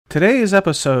Today's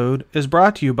episode is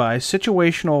brought to you by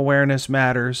Situational Awareness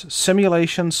Matters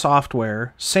Simulation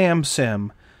Software,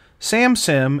 SamSim.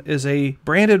 SamSim is a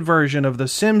branded version of the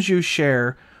Sims You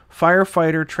Share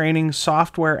firefighter training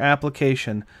software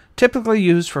application, typically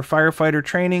used for firefighter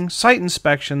training, site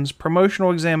inspections,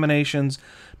 promotional examinations,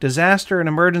 disaster and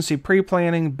emergency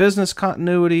pre-planning, business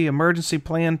continuity, emergency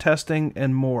plan testing,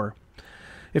 and more.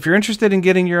 If you're interested in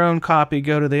getting your own copy,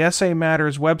 go to the SA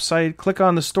Matters website, click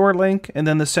on the store link, and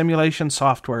then the simulation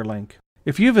software link.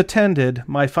 If you've attended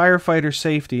my Firefighter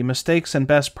Safety Mistakes and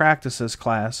Best Practices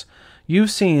class,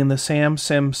 you've seen the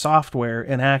SamSim software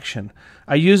in action.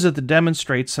 I use it to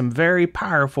demonstrate some very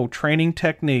powerful training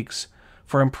techniques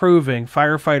for improving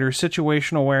firefighter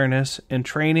situational awareness in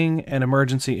training and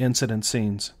emergency incident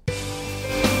scenes.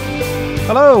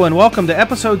 Hello and welcome to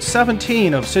episode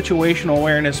 17 of Situational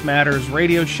Awareness Matters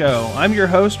radio show. I'm your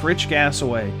host, Rich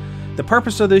Gassaway. The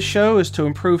purpose of this show is to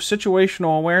improve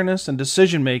situational awareness and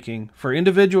decision making for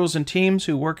individuals and teams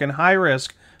who work in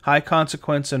high-risk,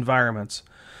 high-consequence environments.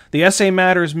 The SA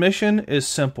Matters mission is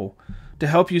simple: to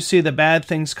help you see the bad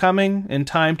things coming in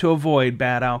time to avoid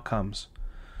bad outcomes.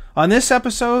 On this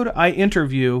episode, I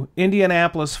interview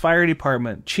Indianapolis Fire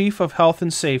Department Chief of Health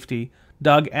and Safety,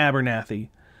 Doug Abernathy.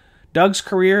 Doug's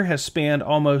career has spanned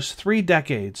almost 3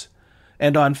 decades,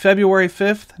 and on February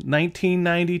 5th,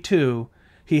 1992,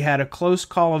 he had a close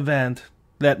call event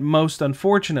that most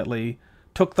unfortunately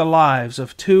took the lives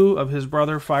of 2 of his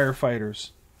brother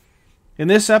firefighters. In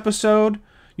this episode,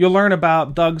 you'll learn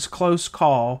about Doug's close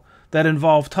call that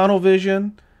involved tunnel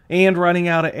vision and running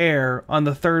out of air on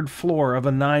the 3rd floor of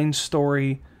a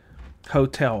 9-story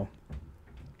hotel.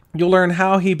 You'll learn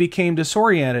how he became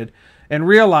disoriented and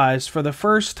realized for the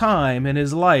first time in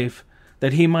his life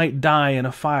that he might die in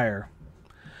a fire.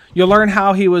 You'll learn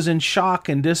how he was in shock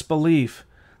and disbelief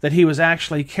that he was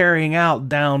actually carrying out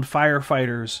downed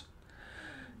firefighters.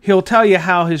 He'll tell you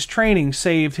how his training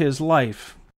saved his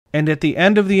life. And at the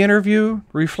end of the interview,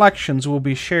 reflections will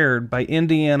be shared by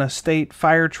Indiana State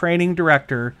Fire Training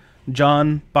Director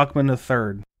John Buckman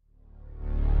III.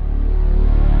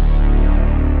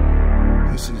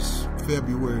 This is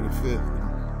February the 5th.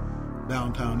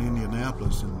 Downtown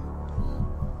Indianapolis, and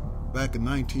back in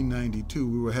 1992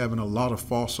 we were having a lot of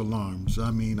false alarms.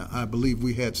 I believe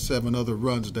we had 7 other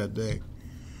runs that day,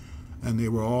 and they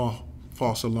were all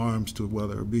false alarms to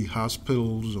whether it be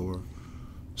hospitals or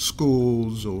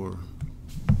schools or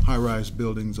high-rise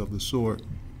buildings of the sort.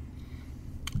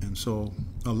 And so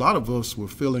a lot of us were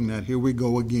feeling that here we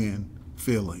go again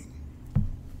feeling.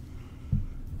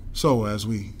 So as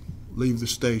we leave the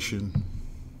station,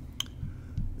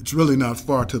 it's really not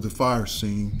far to the fire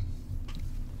scene,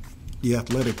 the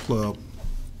athletic club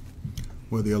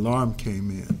where the alarm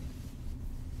came in.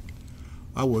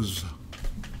 I was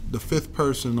the 5th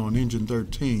person on engine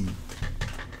 13,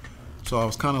 so I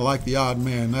was kind of like the odd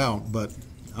man out, but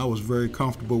I was very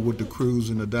comfortable with the crews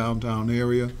in the downtown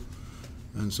area,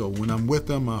 and so when I'm with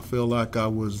them, I feel like I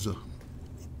was an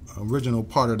original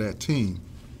part of that team.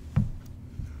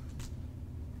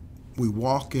 We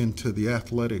walk into the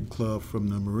athletic club from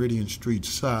the Meridian Street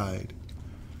side,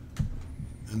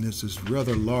 and there's this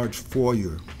rather large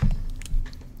foyer.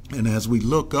 And as we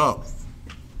look up,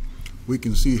 we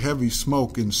can see heavy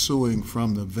smoke ensuing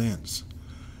from the vents.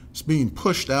 It's being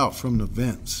pushed out from the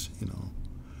vents,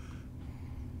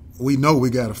 We know we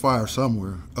got a fire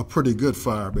somewhere, a pretty good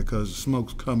fire, because the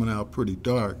smoke's coming out pretty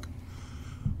dark.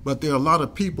 But there are a lot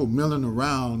of people milling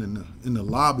around in the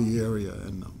lobby area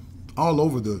and all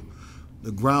over the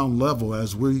ground level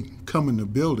as we come in the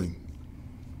building.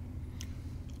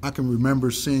 I can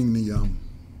remember seeing the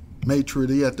maitre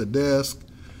d' at the desk,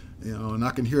 and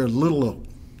I can hear a little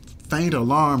faint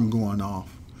alarm going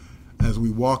off as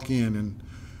we walk in,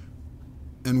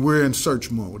 and we're in search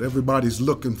mode. Everybody's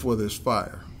looking for this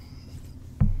fire.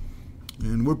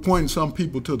 And we're pointing some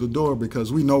people to the door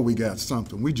because we know we got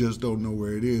something. We just don't know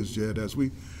where it is yet. As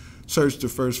we search the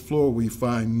 1st floor, we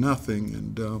find nothing,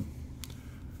 and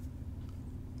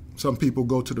some people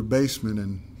go to the basement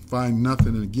and find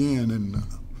nothing again, and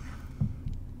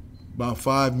about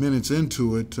 5 minutes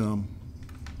into it,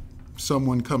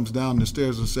 someone comes down the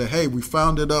stairs and says, "Hey, we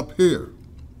found it up here."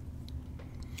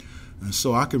 And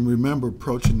so I can remember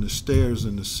approaching the stairs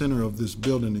in the center of this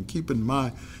building, and keep in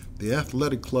mind, the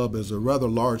athletic club is a rather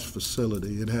large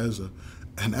facility. It has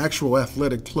an actual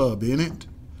athletic club in it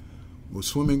with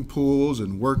swimming pools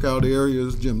and workout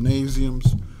areas,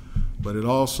 gymnasiums, but it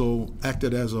also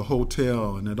acted as a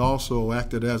hotel, and it also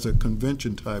acted as a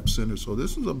convention type center. So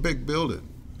this is a big building.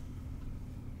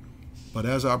 But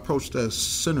as I approach that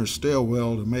center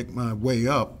stairwell to make my way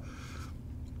up,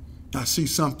 I see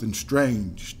something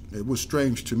strange it was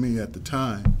strange to me at the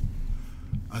time.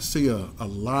 I see a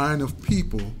line of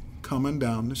people coming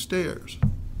down the stairs.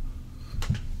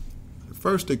 At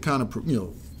first, they kind of,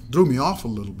 threw me off a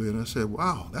little bit. I said,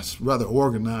 wow, that's rather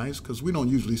organized, because we don't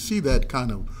usually see that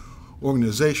kind of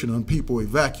organization on people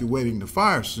evacuating the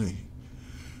fire scene.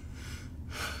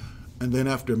 And then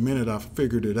after a minute, I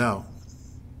figured it out.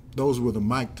 Those were the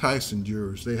Mike Tyson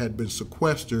jurors. They had been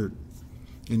sequestered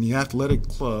in the athletic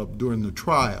club during the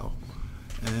trial.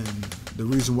 And the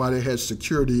reason why they had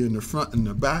security in the front and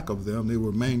the back of them, they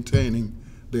were maintaining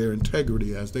their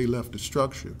integrity as they left the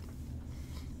structure.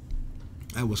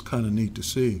 That was kind of neat to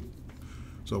see.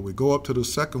 So we go up to the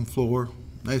second floor.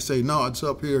 They say, no, it's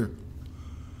up here.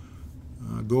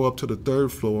 I go up to the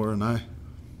third floor, and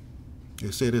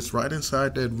they said it's right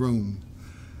inside that room.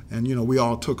 And, we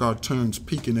all took our turns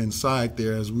peeking inside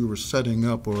there as we were setting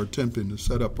up or attempting to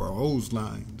set up our hose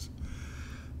lines.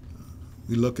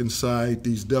 We look inside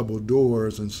these double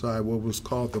doors inside what was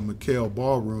called the McHale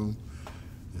Ballroom.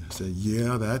 And I said,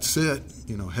 yeah, that's it.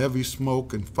 Heavy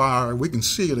smoke and fire. We can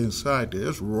see it inside there.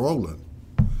 It's rolling.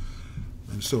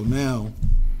 And so now,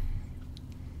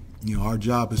 our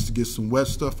job is to get some wet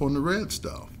stuff on the red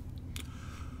stuff.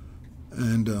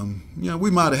 And,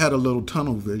 we might have had a little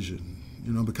tunnel vision,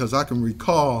 because I can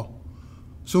recall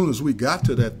as soon as we got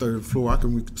to that third floor, I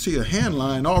can see a hand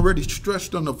line already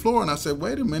stretched on the floor. And I said,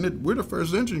 wait a minute, we're the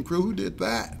first engine crew who did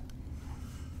that.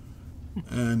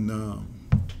 And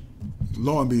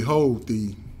lo and behold,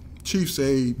 the chief's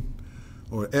aide,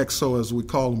 or XO as we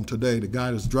call him today, the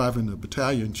guy that's driving the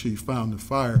battalion chief, found the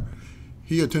fire.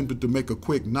 He attempted to make a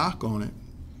quick knock on it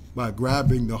by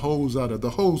grabbing the hose out of the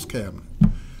hose cabinet.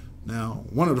 Now,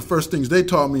 one of the first things they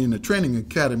taught me in the training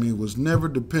academy was never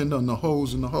depend on the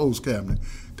hose in the hose cabinet,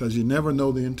 because you never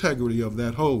know the integrity of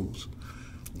that hose.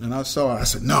 And I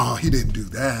said, no, he didn't do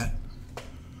that.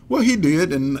 Well, he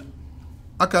did, and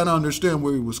I kind of understand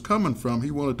where he was coming from.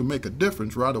 He wanted to make a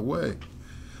difference right away.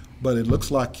 But it looks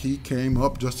like he came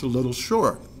up just a little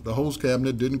short. The hose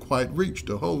cabinet didn't quite reach.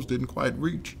 The hose didn't quite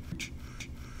reach.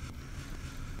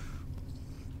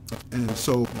 And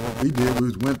so what we did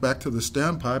was went back to the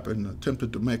standpipe and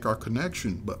attempted to make our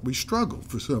connection, but we struggled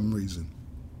for some reason.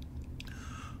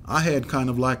 I had kind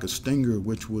of like a stinger,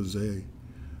 which was a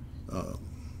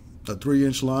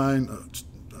 3-inch line, a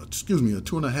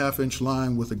 2.5-inch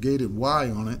line with a gated Y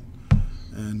on it.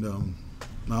 And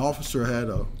my officer had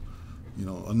a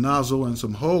nozzle and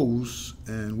some hose,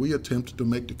 and we attempted to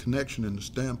make the connection in the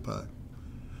standpipe.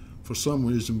 For some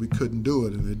reason, we couldn't do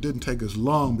it, and it didn't take us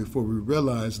long before we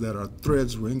realized that our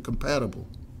threads were incompatible.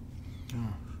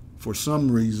 For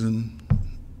some reason,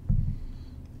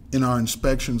 in our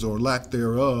inspections or lack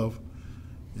thereof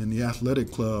in the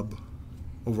athletic club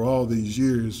over all these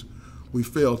years, we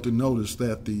failed to notice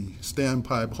that the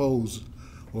standpipe hose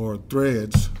or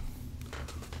threads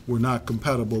were not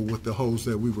compatible with the hose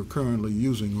that we were currently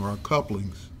using, or our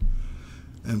couplings.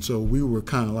 And so we were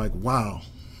kind of like, wow,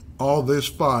 all this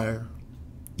fire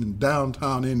in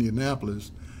downtown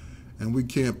Indianapolis, and we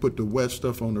can't put the wet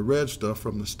stuff on the red stuff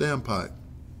from the standpipe.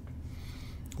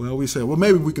 Well, we said, well,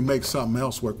 maybe we can make something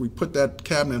else work. We put that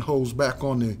cabinet hose back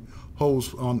on the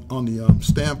hose on the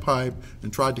standpipe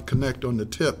and tried to connect on the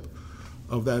tip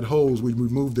of that hose. We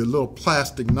removed the little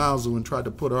plastic nozzle and tried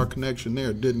to put our connection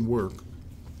there. It didn't work.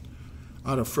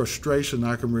 Out of frustration,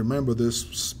 I can remember this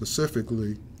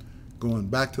specifically, going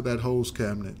back to that hose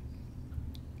cabinet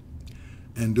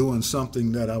and doing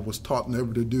something that I was taught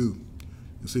never to do.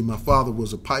 You see, my father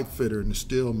was a pipe fitter in the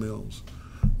steel mills,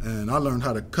 and I learned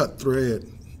how to cut thread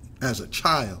as a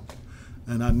child,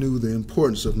 and I knew the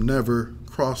importance of never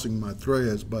crossing my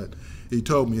threads, but he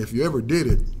told me if you ever did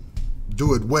it,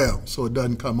 do it well so it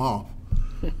doesn't come off.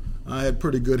 I had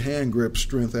pretty good hand grip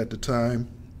strength at the time,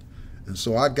 and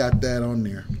so I got that on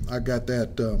there. I got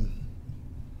that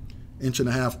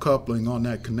 1.5-inch coupling on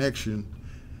that connection,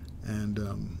 and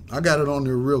I got it on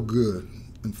there real good.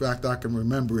 In fact, I can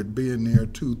remember it being there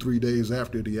 2-3 days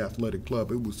after the athletic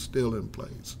club. It was still in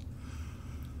place.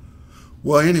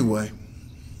 Well, anyway,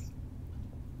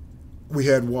 we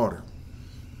had water.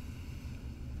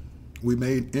 We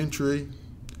made entry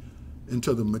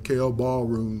into the McHale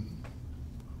Ballroom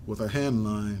with a hand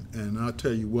line, and I'll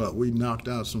tell you what, we knocked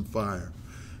out some fire.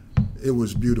 It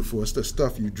was beautiful. It's the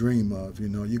stuff you dream of, you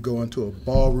know. You go into a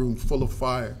ballroom full of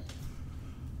fire,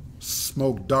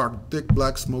 smoke, dark, thick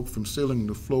black smoke from ceiling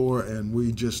to floor, and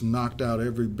we just knocked out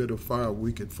every bit of fire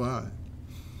we could find.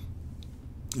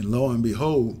 And lo and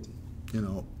behold, you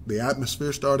know, the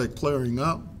atmosphere started clearing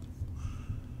up,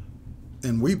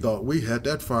 and we thought we had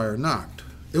that fire knocked.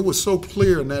 It was so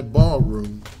clear in that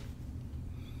ballroom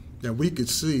that we could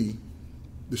see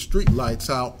the street lights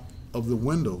out of the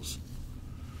windows.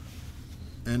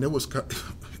 And it was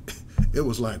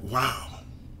like, wow.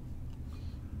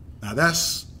 Now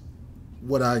that's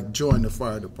what I joined the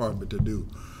fire department to do.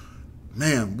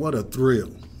 Man, what a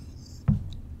thrill.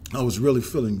 I was really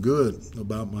feeling good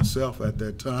about myself at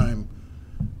that time,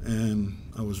 and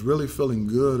I was really feeling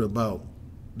good about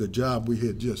the job we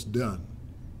had just done.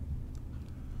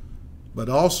 But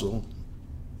also,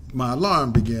 my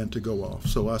alarm began to go off.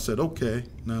 So I said, okay,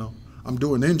 now I'm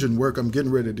doing engine work. I'm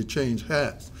getting ready to change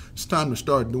hats. It's time to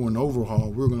start doing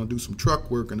overhaul. We're going to do some truck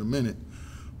work in a minute.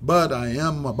 But I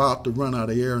am about to run out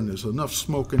of air, and there's enough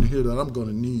smoke in here that I'm going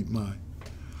to need my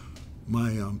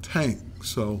tank.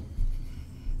 So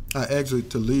I exit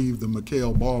to leave the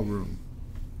McHale ballroom.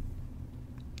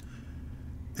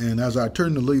 And as I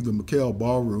turn to leave the McHale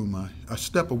ballroom, I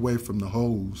step away from the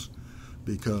hose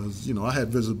because, you know, I had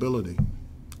visibility.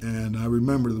 And I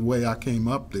remember the way I came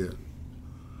up there.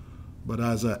 But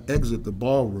as I exit the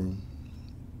ballroom,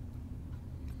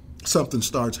 something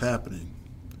starts happening.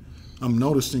 I'm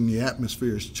noticing the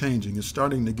atmosphere is changing. It's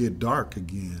starting to get dark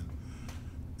again.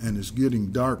 And it's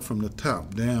getting dark from the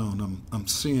top down. I'm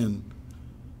seeing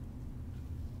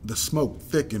the smoke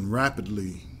thicken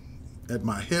rapidly at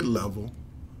my head level.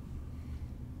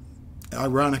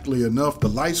 Ironically enough, the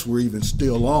lights were even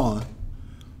still on,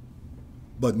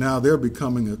 but now they're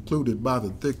becoming occluded by the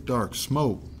thick, dark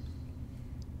smoke.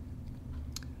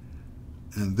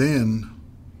 And then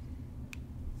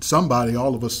somebody,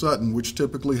 all of a sudden, which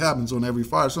typically happens on every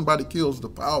fire, somebody kills the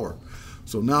power.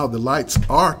 So now the lights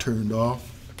are turned off.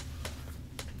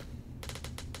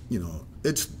 You know,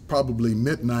 it's probably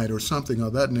midnight or something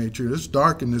of that nature. It's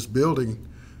dark in this building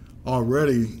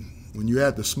already. When you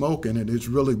add the smoke in it, it's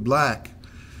really black.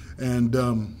 And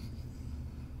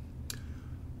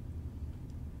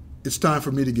it's time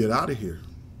for me to get out of here.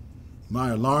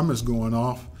 My alarm is going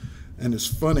off, and it's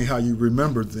funny how you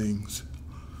remember things.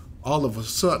 All of a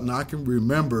sudden, I can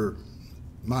remember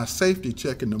my safety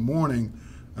check in the morning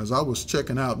as I was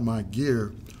checking out my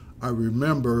gear. I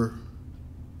remember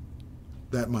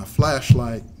that my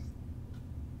flashlight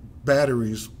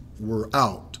batteries were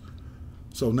out.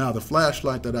 So now the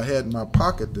flashlight that I had in my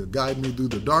pocket to guide me through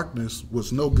the darkness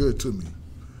was no good to me.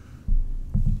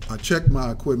 I checked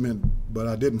my equipment, but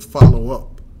I didn't follow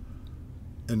up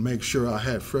and make sure I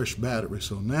had fresh batteries.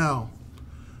 So now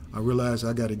I realized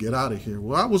I got to get out of here.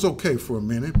 Well, I was okay for a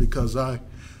minute because I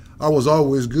was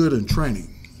always good in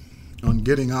training on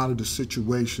getting out of the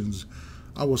situations.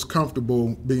 I was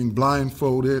comfortable being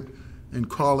blindfolded and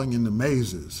crawling in the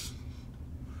mazes.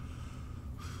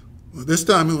 This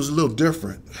time it was a little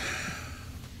different.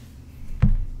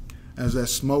 As that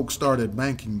smoke started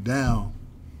banking down,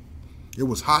 it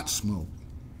was hot smoke.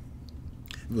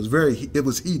 It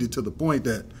was heated to the point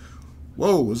that,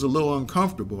 whoa, it was a little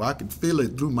uncomfortable. I could feel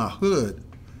it through my hood.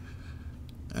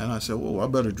 And I said, well, I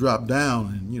better drop down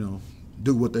and, you know,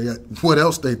 do what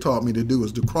else they taught me to do,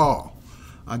 is to crawl.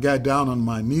 I got down on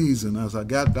my knees, and as I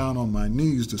got down on my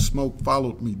knees, the smoke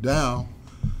followed me down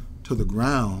to the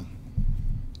ground.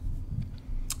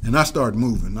 And I started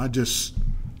moving. I just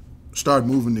started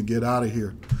moving to get out of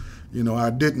here. You know, I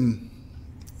didn't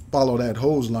follow that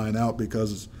hose line out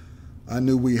because I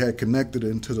knew we had connected it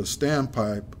into the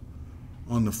standpipe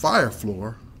on the fire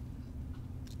floor,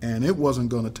 and it wasn't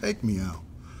going to take me out.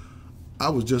 I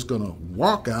was just going to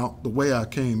walk out the way I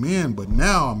came in, but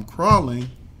now I'm crawling,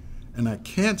 and I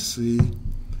can't see,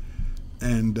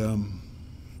 and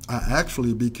I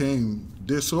actually became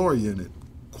disoriented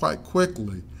quite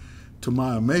quickly, to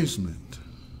my amazement.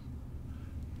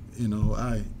 You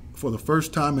know, for the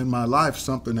first time in my life,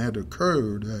 something had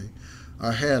occurred.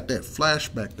 I had that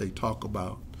flashback they talk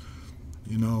about.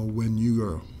 You know, when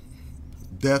your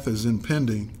death is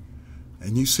impending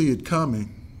and you see it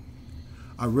coming,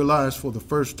 I realized for the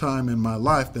first time in my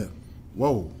life that,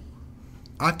 whoa,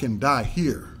 I can die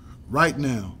here, right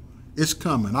now. It's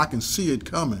coming. I can see it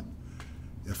coming.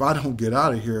 If I don't get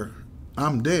out of here,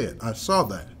 I'm dead. I saw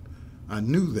that. I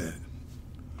knew that.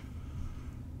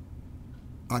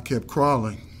 I kept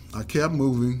crawling. I kept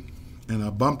moving, and I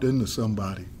bumped into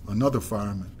somebody, another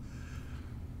fireman.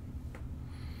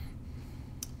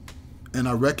 And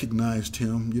I recognized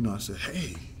him. You know, I said,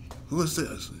 hey, who is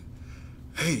this?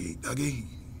 Hey, Dougie.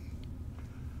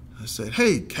 I said,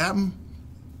 hey, Captain.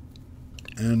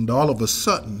 And all of a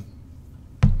sudden,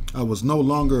 I was no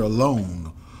longer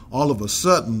alone. All of a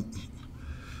sudden,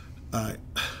 I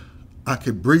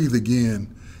could breathe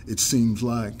again, it seems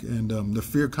like, and the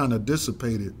fear kind of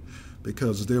dissipated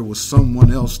because there was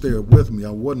someone else there with me.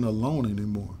 I wasn't alone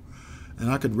anymore.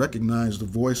 And I could recognize the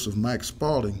voice of Mike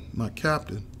Spaulding, my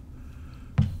captain.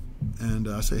 And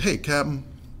I said, hey, Captain.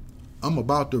 I'm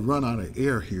about to run out of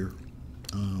air here.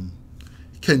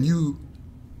 Can you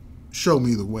show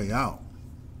me the way out?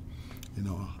 You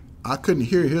know, I couldn't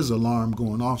hear his alarm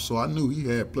going off, so I knew he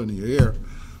had plenty of air.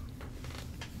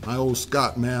 My old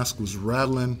Scott mask was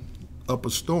rattling up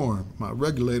a storm. My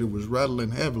regulator was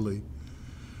rattling heavily.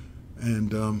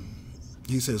 And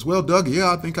he says, well, Doug,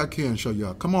 yeah, I think I can show you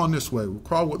out. Come on this way.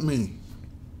 Crawl with me.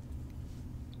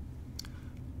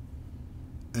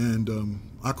 And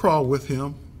I crawled with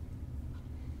him.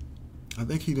 I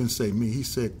think he didn't say me. He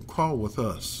said, crawl with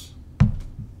us.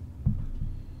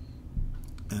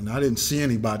 And I didn't see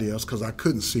anybody else because I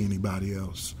couldn't see anybody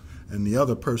else. And the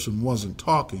other person wasn't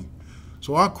talking.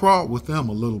 So I crawled with them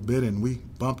a little bit, and we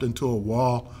bumped into a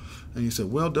wall. And he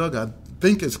said, well, Doug, I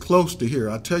think it's close to here.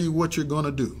 I'll tell you what you're going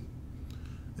to do.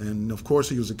 And, of course,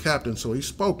 he was a captain, so he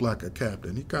spoke like a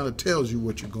captain. He kind of tells you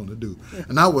what you're going to do.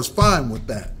 And I was fine with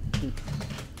that.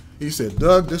 He said,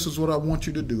 Doug, this is what I want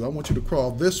you to do. I want you to crawl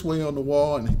this way on the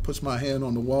wall. And he puts my hand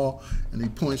on the wall, and he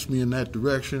points me in that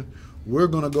direction. We're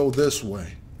going to go this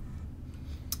way.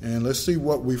 And let's see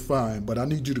what we find. But I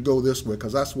need you to go this way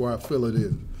because that's where I feel it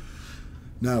is.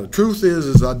 Now, the truth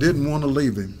is I didn't want to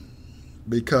leave him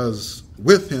because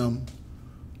with him,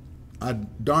 I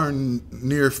darn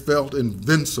near felt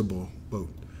invincible. But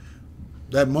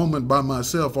that moment by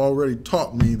myself already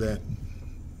taught me that,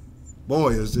 boy,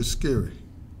 is this scary.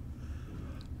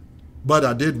 But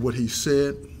I did what he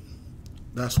said.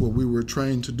 That's what we were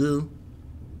trained to do.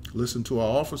 Listen to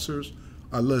our officers.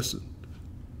 I listened.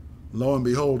 Lo and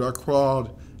behold, I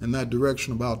crawled in that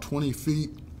direction about 20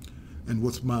 feet. And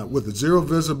with zero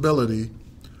visibility,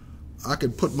 I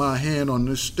could put my hand on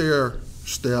this stair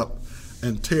step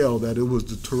and tell that it was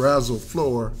the terrazzo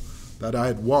floor that I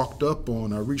had walked up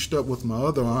on. I reached up with my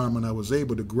other arm and I was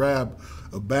able to grab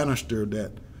a banister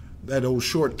that old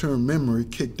short-term memory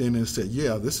kicked in and said,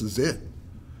 yeah, this is it.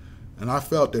 And I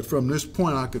felt that from this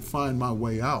point I could find my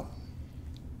way out.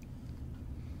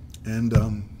 And,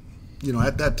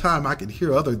 at that time I could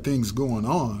hear other things going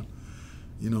on,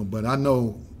 but I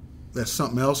know that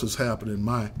something else is happening.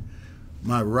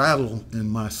 My rattle in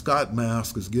my Scott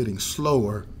mask is getting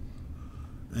slower,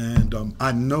 and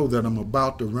I know that I'm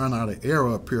about to run out of air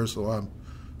up here, so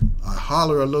I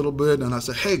holler a little bit, and I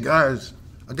say, hey, guys,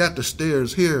 I got the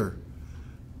stairs here.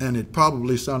 And it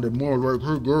probably sounded more like,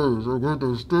 hey, guys, I got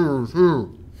the stairs here.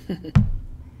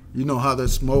 You know how that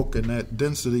smoke and that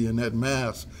density in that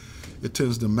mask, it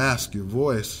tends to mask your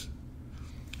voice.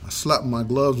 I slapped my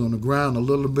gloves on the ground a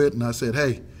little bit, and I said,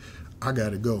 hey, I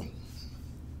got to go.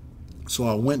 So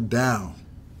I went down.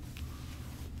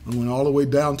 I went all the way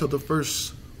down to the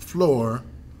first floor,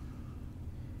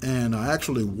 and I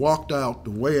actually walked out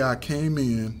the way I came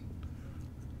in,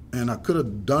 and I could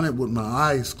have done it with my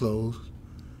eyes closed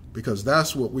because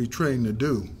that's what we trained to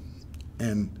do,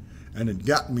 and it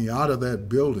got me out of that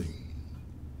building.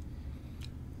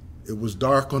 It was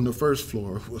dark on the first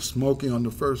floor. It was smoky on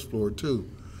the first floor, too.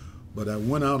 But I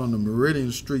went out on the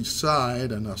Meridian Street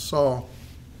side, and I saw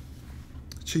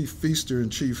Chief Feaster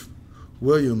and Chief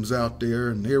Williams out there,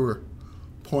 and they were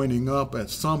pointing up at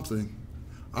something.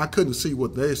 I couldn't see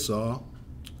what they saw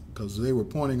because they were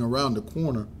pointing around the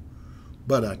corner,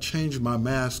 but I changed my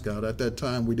mask out. At that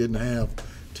time, we didn't have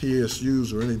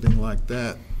TSUs or anything like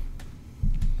that.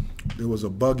 There was a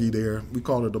buggy there. We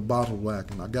called it a bottle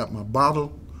whack, and I got my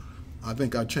bottle. I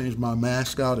think I changed my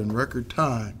mask out in record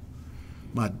time.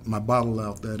 My bottle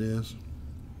out, that is.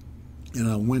 And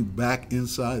I went back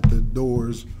inside the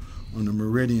doors on the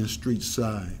Meridian Street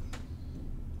side.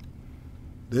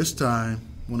 This time,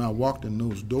 when I walked in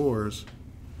those doors,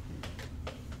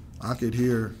 I could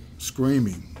hear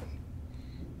screaming.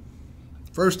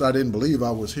 First, I didn't believe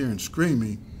I was hearing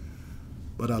screaming,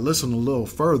 but I listened a little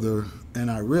further, and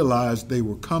I realized they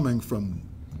were coming from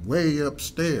way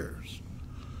upstairs.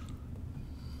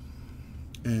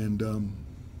 And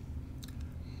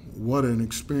what an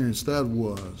experience that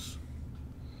was.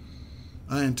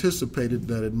 I anticipated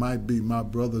that it might be my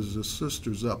brothers or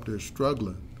sisters up there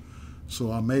struggling.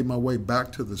 So I made my way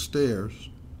back to the stairs.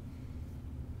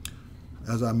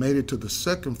 As I made it to the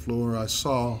second floor, I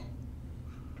saw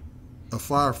a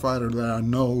firefighter that I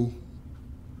know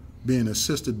being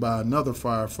assisted by another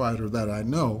firefighter that I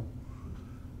know.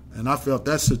 And I felt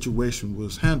that situation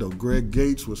was handled. Greg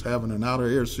Gates was having an outer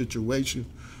air situation,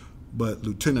 but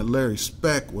Lieutenant Larry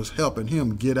Speck was helping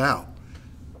him get out.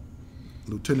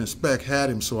 Lieutenant Speck had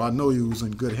him, so I know he was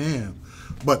in good hands.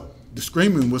 But the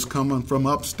screaming was coming from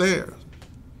upstairs.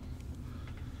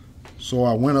 So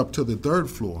I went up to the third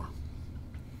floor.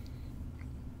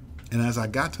 And as I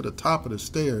got to the top of the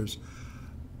stairs,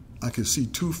 I could see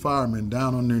two firemen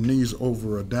down on their knees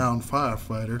over a downed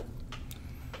firefighter.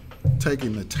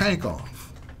 taking the tank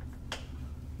off.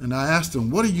 And I asked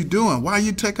him, "What are you doing? Why are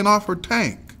you taking off her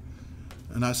tank?"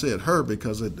 And I said her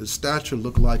because the stature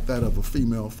looked like that of a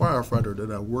female firefighter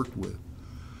that I worked with.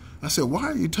 I said, "Why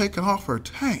are you taking off her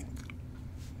tank?"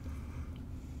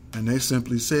 And they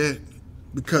simply said,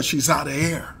 "Because she's out of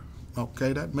air."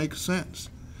 Okay, that makes sense.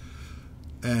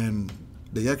 And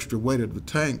the extra weight of the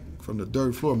tank from the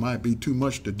third floor might be too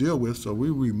much to deal with, so we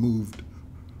removed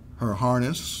her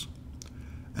harness,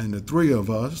 and the three of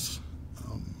us,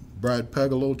 Brad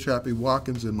Pegalo, Chappie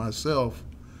Watkins, and myself,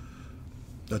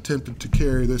 attempted to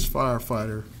carry this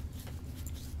firefighter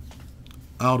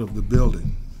out of the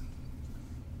building.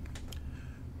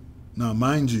 Now,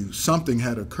 mind you, something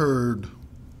had occurred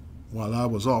while I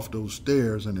was off those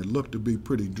stairs, and it looked to be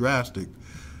pretty drastic,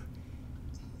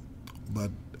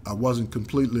 but I wasn't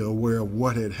completely aware of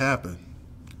what had happened.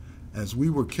 As we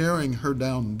were carrying her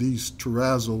down these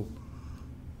terrazzo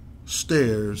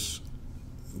stairs,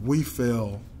 we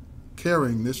fell,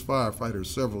 carrying this firefighter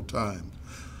several times.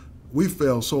 We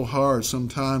fell so hard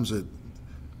sometimes that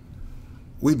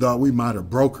we thought we might have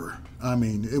broke her. I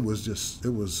mean, it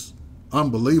was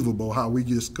unbelievable how we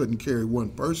just couldn't carry one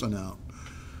person out.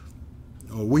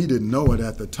 We didn't know it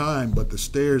at the time, but the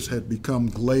stairs had become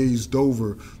glazed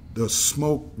over. The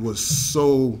smoke was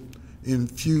so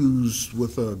infused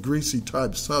with a greasy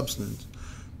type substance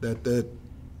that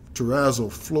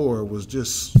terrazzo floor was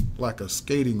just like a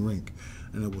skating rink,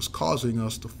 and it was causing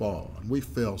us to fall. And we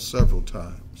fell several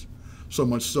times, so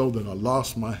much so that I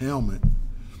lost my helmet,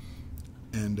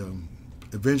 and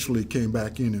eventually came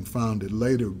back in and found it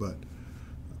later, but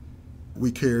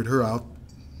we carried her out.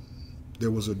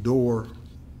 There was a door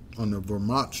on the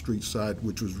Vermont Street side,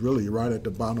 which was really right at the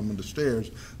bottom of the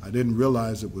stairs. I didn't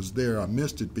realize it was there. I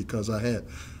missed it because I had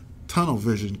tunnel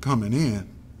vision coming in.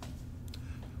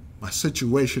 My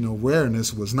situational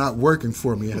awareness was not working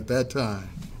for me at that time.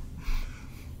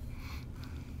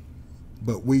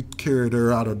 But we carried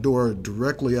her out a door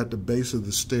directly at the base of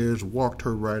the stairs, walked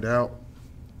her right out.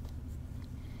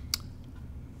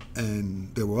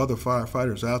 And there were other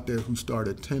firefighters out there who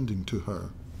started tending to her.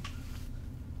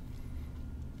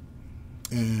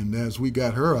 And as we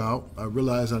got her out, I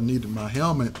realized I needed my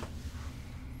helmet.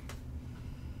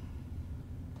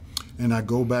 And I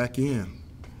go back in.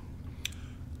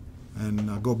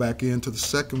 And I go back into the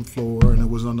second floor, and it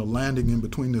was on the landing in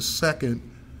between the second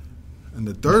and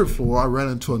the third floor. I ran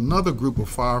into another group of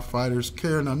firefighters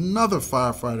carrying another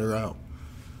firefighter out.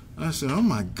 And I said, "Oh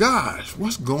my gosh,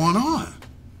 what's going on?"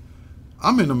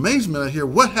 I'm in amazement. I hear,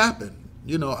 "What happened?"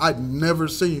 You know, I'd never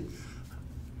seen,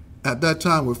 at that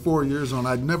time with 4 years on,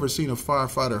 I'd never seen a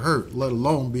firefighter hurt, let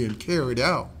alone being carried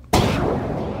out.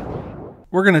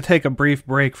 We're going to take a brief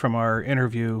break from our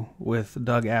interview with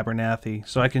Doug Abernathy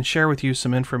so I can share with you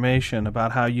some information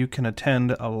about how you can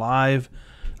attend a live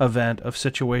event of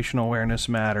Situational Awareness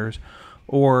Matters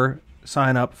or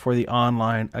sign up for the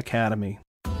online academy.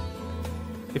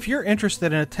 If you're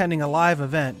interested in attending a live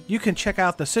event, you can check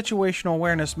out the Situational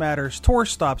Awareness Matters tour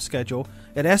stop schedule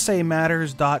at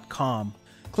samatters.com.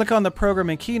 Click on the Program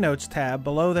and Keynotes tab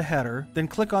below the header, then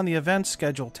click on the Events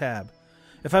Schedule tab.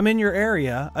 If I'm in your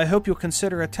area, I hope you'll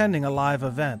consider attending a live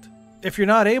event. If you're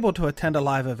not able to attend a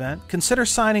live event, consider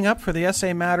signing up for the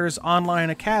SA Matters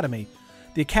Online Academy.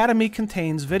 The Academy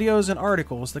contains videos and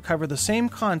articles that cover the same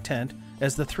content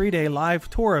as the 3-day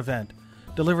live tour event,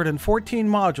 delivered in 14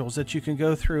 modules that you can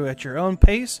go through at your own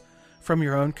pace from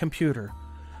your own computer.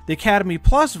 The Academy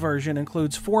Plus version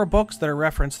includes 4 books that are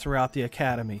referenced throughout the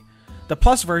Academy. The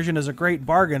Plus version is a great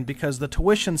bargain because the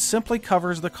tuition simply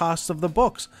covers the costs of the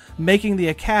books, making the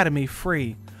Academy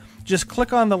free. Just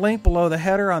click on the link below the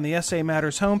header on the SA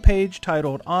Matters homepage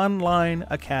titled Online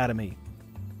Academy.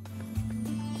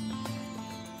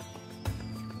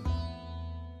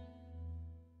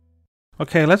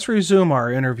 Okay, let's resume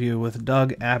our interview with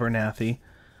Doug Abernathy,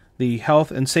 the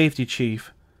Health and Safety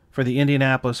Chief for the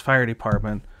Indianapolis Fire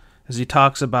Department, as he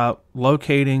talks about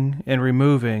locating and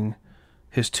removing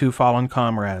his 2 fallen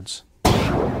comrades.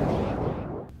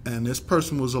 And this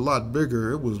person was a lot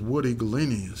bigger. It was Woody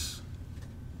Gelenius.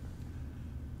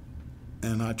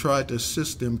 And I tried to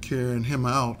assist him carrying him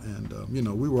out, and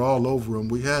we were all over him.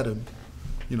 We had him,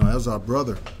 as our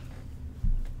brother.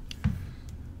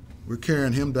 We're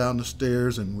carrying him down the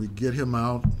stairs, and we get him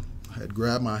out. I had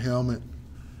grabbed my helmet,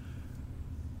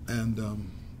 and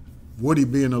Woody,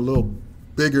 being a little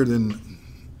bigger than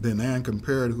Ann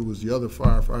Compared, who was the other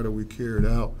firefighter we carried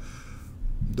out,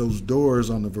 those doors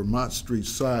on the Vermont Street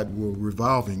side were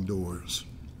revolving doors.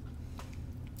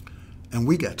 And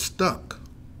we got stuck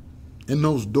in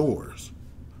those doors,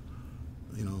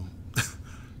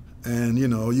 And, you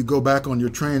know, you go back on your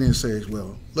training and say,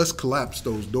 well, let's collapse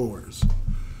those doors.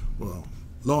 Well,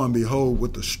 lo and behold,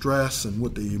 with the stress and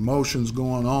with the emotions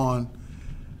going on,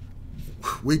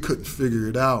 we couldn't figure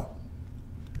it out.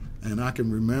 And I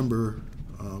can remember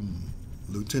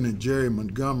Lieutenant Jerry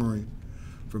Montgomery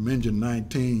from Engine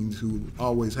 19, who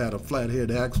always had a flathead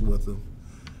axe with him,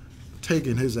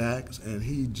 taking his axe, and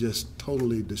he just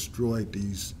totally destroyed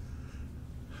these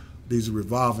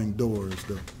revolving doors,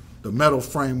 the metal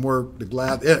framework, the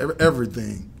glass,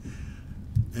 everything.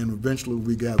 And eventually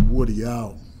we got Woody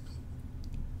out.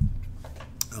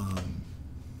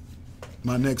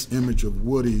 My next image of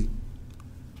Woody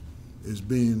is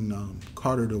being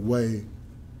carted away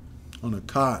on a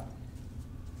cot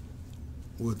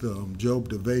with Job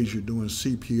DeVasia doing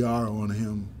CPR on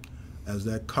him as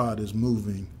that cot is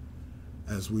moving,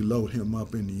 as we load him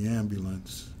up in the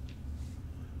ambulance.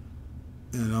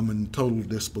 And I'm in total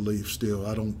disbelief still.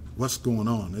 What's going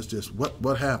on? It's just,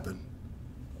 what happened?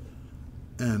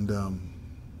 And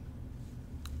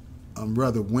I'm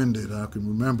rather winded. I can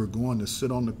remember going to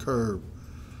sit on the curb,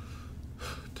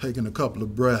 taking a couple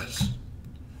of breaths,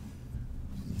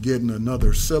 getting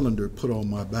another cylinder put on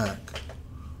my back,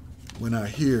 when I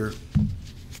hear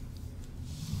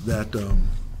that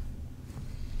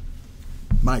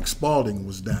Mike Spaulding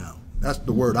was down. That's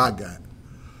the word I got.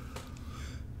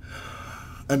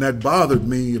 And that bothered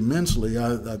me immensely.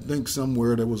 I think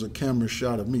somewhere there was a camera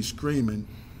shot of me screaming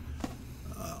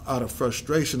out of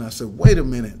frustration. I said, wait a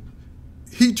minute.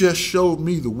 He just showed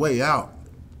me the way out.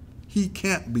 He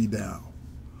can't be down.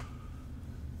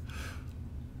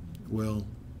 Well,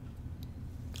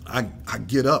 I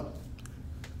get up.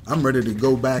 I'm ready to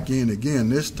go back in again.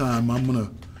 This time I'm going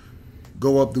to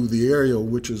go up through the aerial,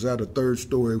 which is at a third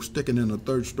story, sticking in a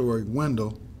third story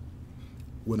window,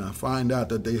 when I find out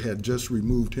that they had just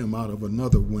removed him out of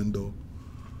another window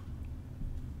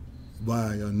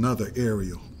by another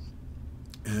aerial.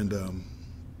 And,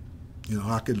 you know,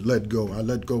 I could let go. I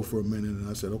let go for a minute, and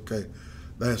I said, okay,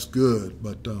 that's good.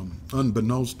 But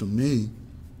unbeknownst to me,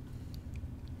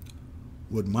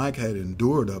 what Mike had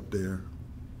endured up there,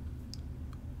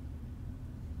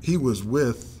 he was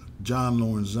with John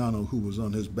Lorenzano, who was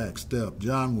on his back step.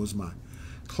 John was my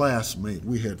classmate.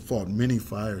 We had fought many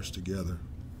fires together.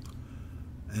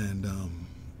 And,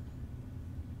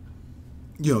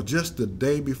 you know, just the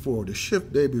day before, the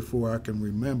shift day before, I can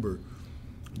remember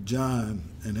John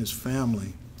and his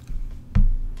family.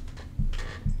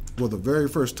 Well, the very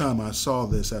first time I saw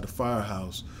this at a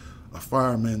firehouse, a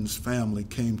fireman's family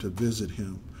came to visit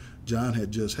him. John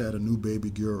had just had a new baby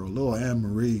girl, little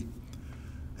Anne-Marie,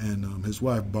 and his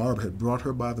wife Barb had brought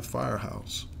her by the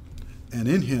firehouse. And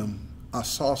in him, I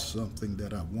saw something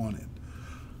that I wanted.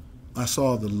 I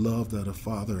saw the love that a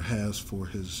father has for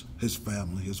his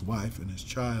family, his wife and his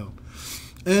child.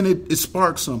 And it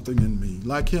sparked something in me.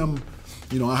 Like him,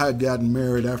 you know, I had gotten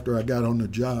married after I got on the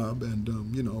job,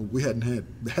 and, you know, we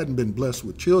hadn't been blessed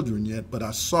with children yet, but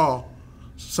I saw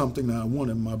something that I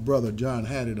wanted. My brother John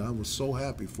had it. I was so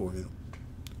happy for him.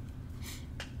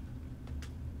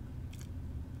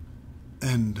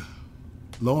 And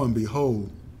lo and behold,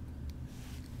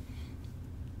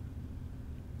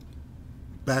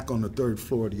 back on the third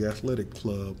floor of the athletic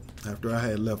club, after I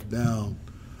had left down,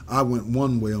 I went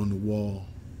one way on the wall.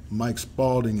 Mike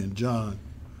Spaulding and John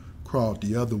crawled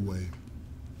the other way.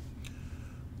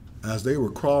 As they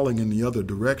were crawling in the other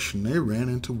direction, they ran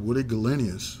into Woody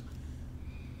Gelenius,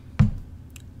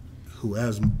 who,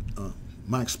 as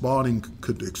Mike Spaulding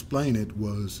could explain it,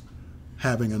 was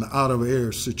having an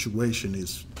out-of-air situation.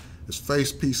 His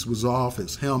face piece was off,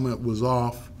 his helmet was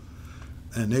off,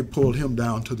 and they pulled him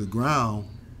down to the ground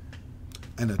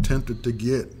and attempted to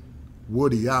get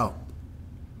Woody out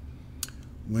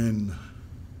when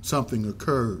something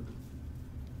occurred.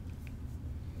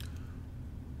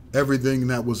 Everything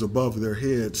that was above their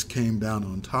heads came down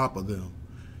on top of them.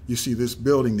 You see, this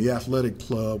building, the athletic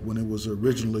club, when it was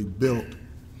originally built,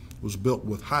 was built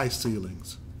with high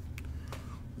ceilings.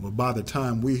 Well, by the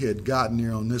time we had gotten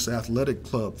there on this athletic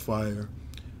club fire,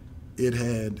 it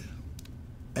had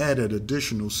added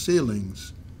additional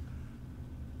ceilings.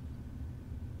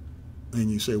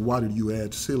 And you say, why did you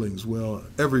add ceilings? Well,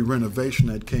 every renovation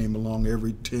that came along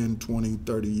every 10, 20,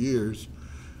 30 years,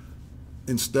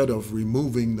 instead of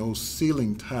removing those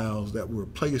ceiling tiles that were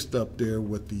placed up there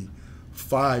with the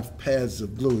 5 pads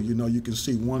of glue, you know, you can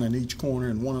see one in each corner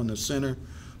and one in the center,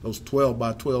 those 12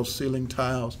 by 12 ceiling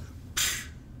tiles,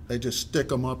 they just stick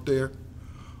them up there.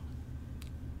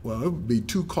 Well, it would be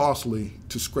too costly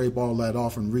to scrape all that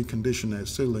off and recondition that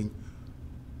ceiling.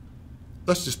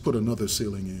 Let's just put another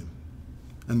ceiling in.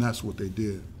 And that's what they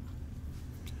did.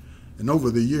 And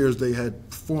over the years, they had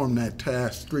performed that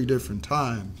task 3 different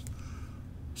times.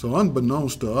 So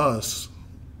unbeknownst to us,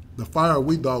 the fire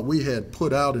we thought we had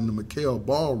put out in the McHale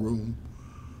ballroom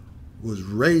was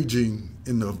raging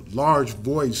in the large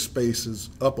void spaces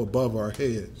up above our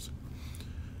heads.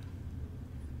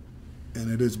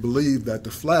 And it is believed that the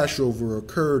flashover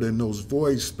occurred in those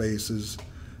void spaces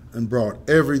and brought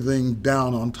everything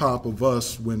down on top of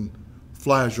us when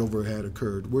flashover had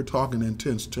occurred. We're talking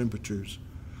intense temperatures.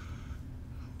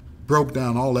 Broke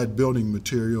down all that building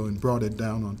material and brought it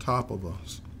down on top of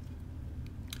us.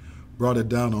 Brought it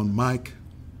down on Mike,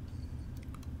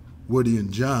 Woody,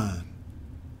 and John.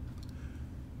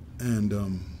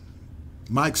 And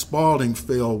Mike Spaulding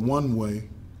fell one way,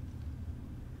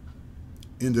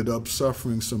 ended up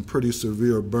suffering some pretty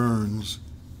severe burns,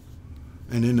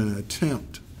 and in an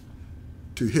attempt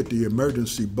to hit the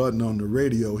emergency button on the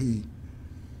radio, he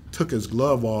took his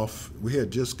glove off. We had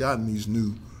just gotten these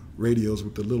new radios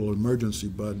with the little emergency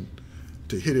button.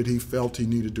 To hit it, he felt he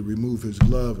needed to remove his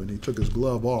glove, and he took his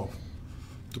glove off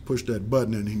to push that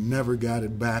button, and he never got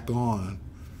it back on.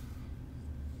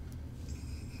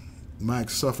 Mike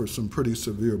suffered some pretty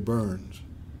severe burns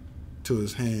to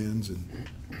his hands and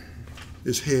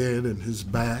his head and his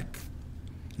back,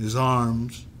 his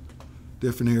arms,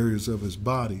 different areas of his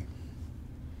body.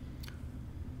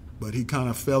 But he kind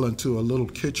of fell into a little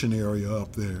kitchen area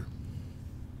up there.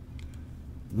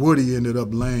 Woody ended up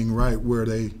laying right where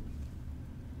they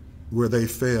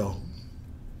fell.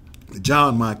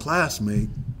 John, my classmate,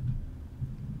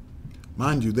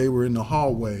 mind you, they were in the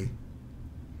hallway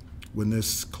when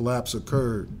this collapse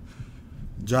occurred.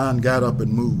 John got up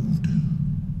and moved.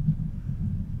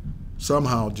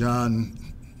 Somehow John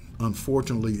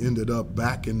unfortunately ended up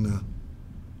back in the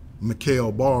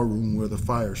McHale ballroom where the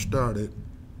fire started,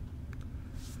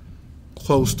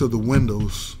 close to the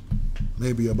windows,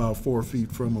 maybe about 4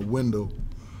 feet from a window.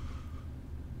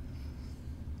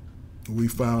 We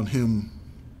found him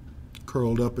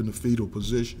curled up in the fetal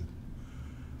position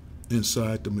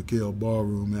inside the McHale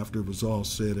ballroom after it was all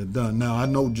said and done. Now, I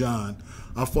know John.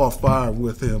 I fought fire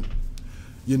with him.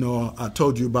 You know, I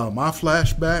told you about my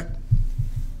flashback.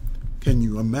 Can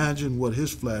you imagine what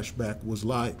his flashback was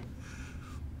like?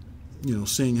 You know,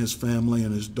 seeing his family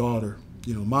and his daughter.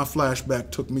 You know, my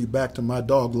flashback took me back to my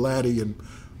dog Laddie and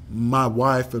my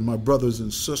wife and my brothers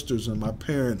and sisters and my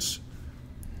parents.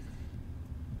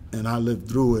 And I lived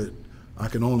through it. I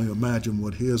can only imagine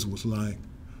what his was like.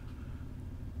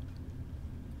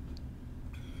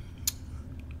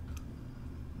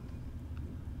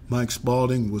 Mike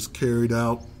Spaulding was carried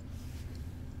out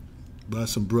by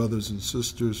some brothers and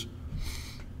sisters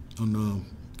on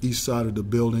the east side of the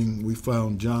building. We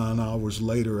found John hours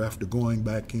later after going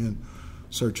back in,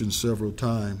 searching several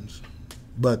times.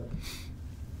 But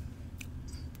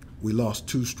we lost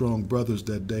 2 strong brothers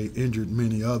that day, injured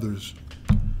many others.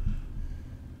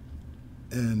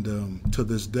 And to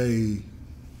this day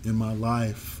in my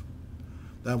life,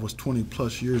 that was 20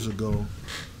 plus years ago,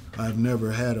 I've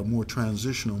never had a more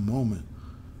transitional moment.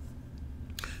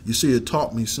 You see, it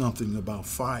taught me something about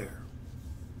fire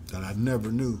that I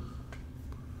never knew,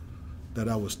 that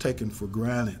I was taking for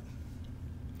granted.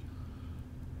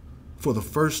 For the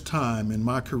first time in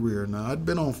my career, now I'd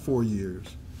been on 4 years,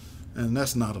 and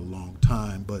that's not a long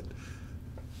time, but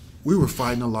we were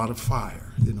fighting a lot of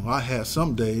fire. You know, I had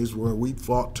some days where we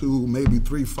fought 2, maybe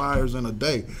 3 fires in a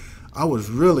day. I was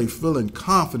really feeling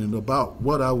confident about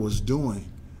what I was doing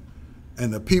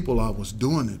and the people I was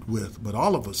doing it with. But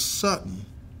all of a sudden,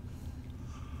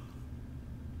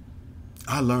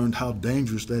 I learned how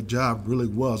dangerous that job really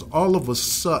was. All of a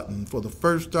sudden, for the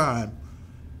first time,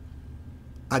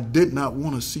 I did not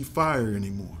want to see fire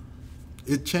anymore.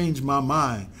 It changed my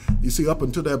mind. You see, up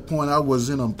until that point, I was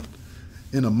in a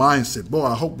mindset, boy,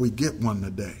 I hope we get one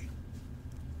today.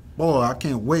 Boy, I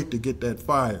can't wait to get that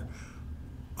fire.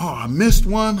 Oh, I missed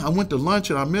one. I went to lunch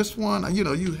and I missed one. You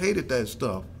know, you hated that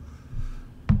stuff.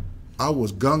 I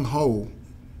was gung-ho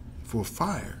for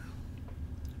fire.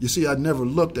 You see, I never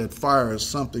looked at fire as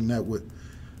something that would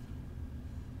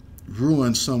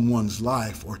ruin someone's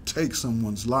life or take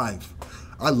someone's life.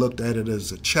 I looked at it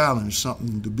as a challenge,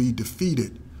 something to be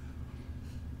defeated.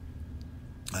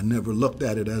 I never looked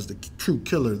at it as the true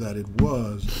killer that it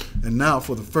was. And now,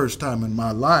 for the first time in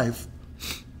my life,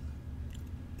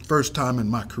 first time in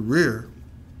my career,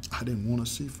 I didn't want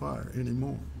to see fire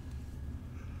anymore.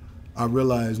 I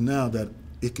realize now that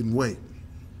it can wait.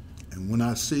 And when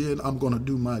I see it, I'm going to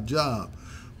do my job.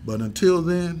 But until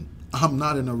then, I'm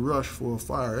not in a rush for a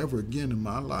fire ever again in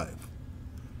my life.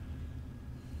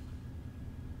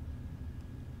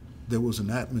 There was an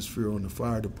atmosphere on the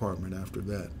fire department after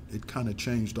that. It kind of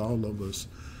changed all of us.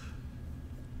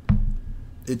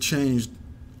 it changed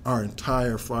our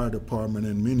entire fire department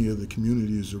and many of the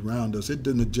communities around us. It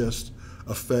didn't just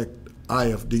affect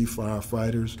IFD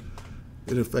firefighters.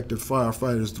 It affected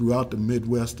firefighters throughout the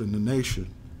Midwest and the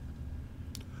nation.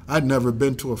 I'd never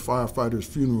been to a firefighter's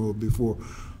funeral before,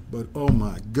 but oh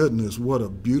my goodness, what a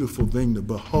beautiful thing to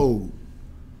behold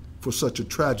for such a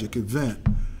tragic event.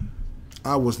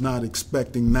 I was not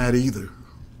expecting that either.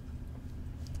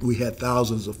 We had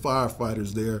thousands of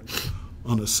firefighters there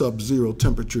on a sub-zero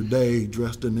temperature day,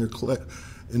 dressed in their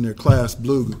Class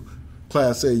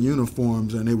A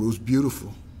uniforms, and it was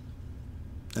beautiful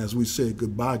as we said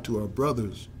goodbye to our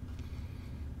brothers.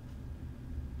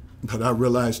 But I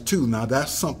realized too, now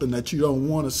that's something that you don't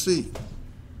want to see.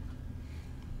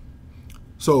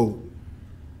 So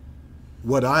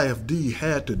what IFD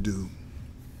had to do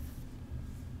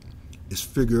is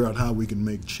figure out how we can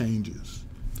make changes.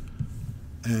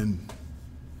 And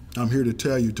I'm here to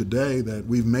tell you today that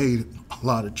we've made a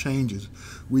lot of changes.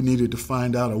 We needed to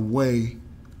find out a way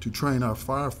to train our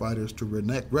firefighters to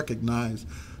recognize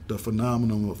the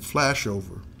phenomenon of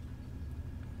flashover.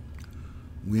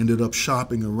 We ended up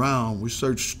shopping around. We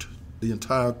searched the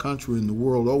entire country and the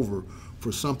world over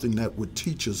for something that would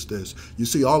teach us this. You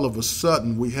see, all of a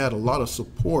sudden, we had a lot of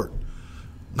support,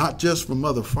 not just from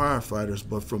other firefighters,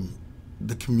 but from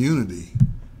the community.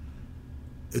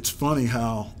 It's funny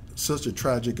how such a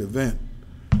tragic event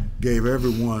gave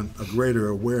everyone a greater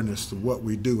awareness to what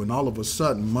we do, and all of a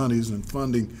sudden, monies and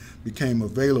funding became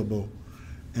available,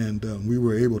 and we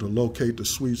were able to locate the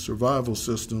suite survival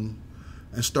system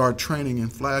and start training in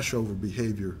flashover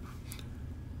behavior,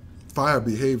 fire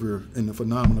behavior in the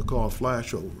phenomena called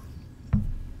flashover.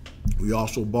 We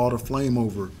also bought a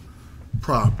flameover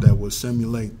prop that would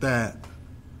simulate that,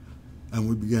 and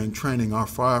we began training our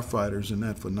firefighters in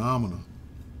that phenomena.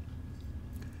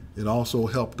 It also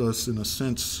helped us, in a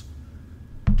sense,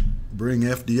 bring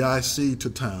FDIC to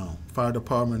town, Fire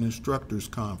Department Instructors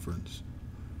Conference.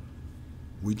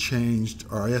 We changed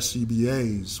our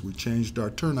SCBAs, we changed our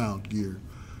turnout gear,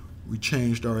 we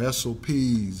changed our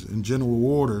SOPs and general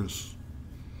orders.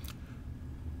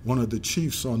 One of the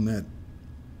chiefs on that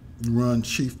run,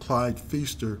 Chief Clyde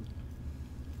Feaster,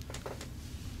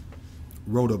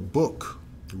 wrote a book,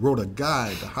 wrote a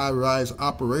guide, the high-rise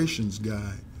operations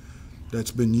guide,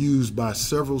 that's been used by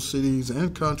several cities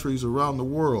and countries around the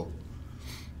world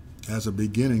as a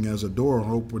beginning, as a door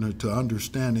opener to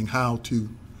understanding how to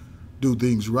do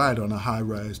things right on a high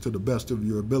rise to the best of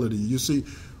your ability. You see,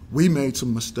 we made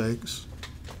some mistakes.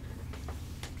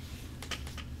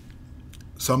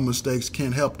 Some mistakes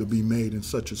can't help to be made in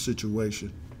such a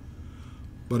situation.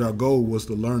 But our goal was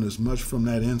to learn as much from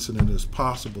that incident as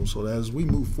possible so that as we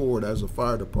move forward as a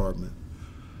fire department,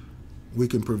 we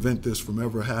can prevent this from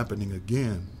ever happening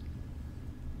again.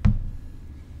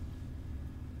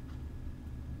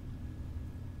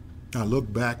 I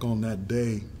look back on that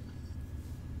day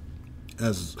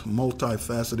as a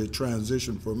multifaceted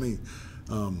transition for me.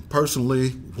 Personally,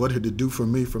 what did it do for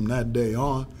me from that day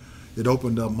on? It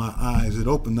opened up my eyes. It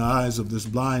opened the eyes of this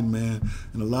blind man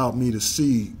and allowed me to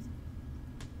see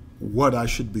what I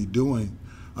should be doing.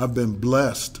 I've been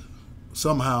blessed.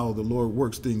 Somehow the Lord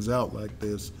works things out like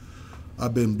this.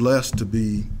 I've been blessed to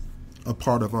be a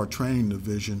part of our training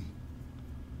division.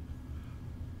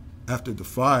 After the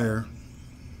fire,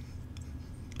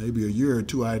 maybe a year or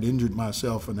two, I had injured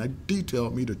myself, and that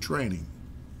detailed me to training.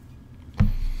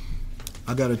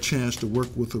 I got a chance to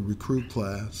work with a recruit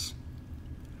class,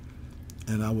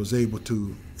 and I was able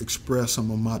to express some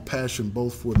of my passion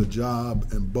both for the job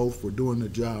and both for doing the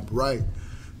job right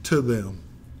to them.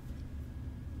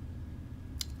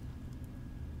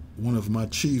 One of my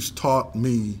chiefs taught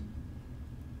me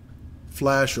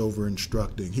flashover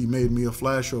instructing. He made me a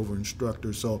flashover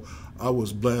instructor, so I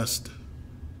was blessed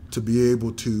to be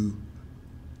able to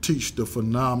teach the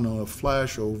phenomenon of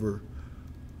flashover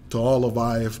to all of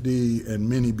IFD and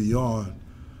many beyond.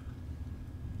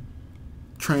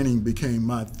 Training became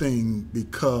my thing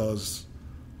because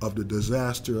of the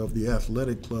disaster of the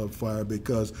athletic club fire,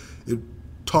 because it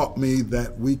taught me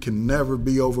that we can never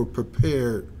be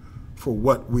over-prepared for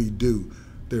what we do.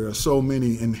 There are so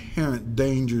many inherent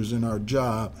dangers in our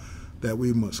job that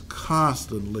we must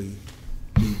constantly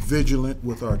be vigilant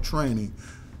with our training,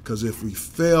 because if we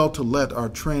fail to let our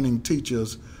training teach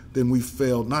us, then we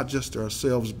fail not just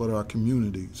ourselves but our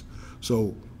communities.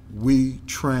 So we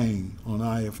train on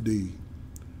IFD,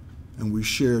 and we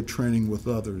share training with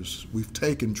others. We've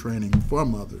taken training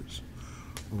from others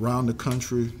around the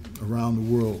country, around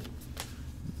the world.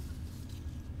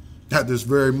 At this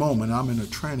very moment, I'm in a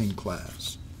training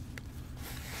class,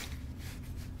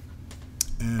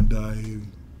 and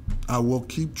I will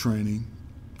keep training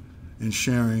and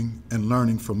sharing and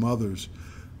learning from others,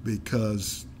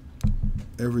 because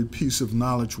every piece of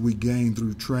knowledge we gain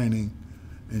through training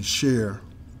and share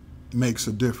makes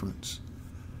a difference.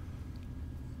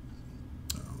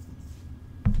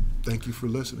 Thank you for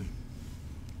listening.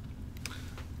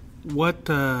 What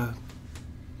out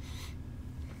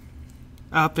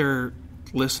there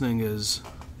listening is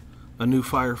a new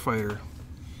firefighter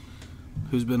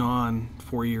who's been on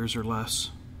 4 years or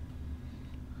less,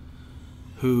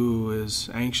 who is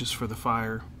anxious for the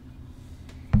fire,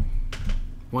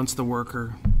 wants the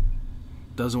worker,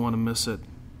 doesn't want to miss it,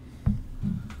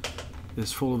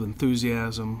 is full of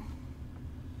enthusiasm.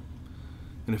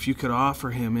 And if you could offer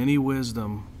him any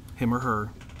wisdom, him or her,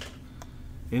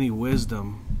 any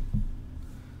wisdom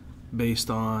based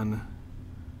on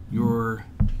your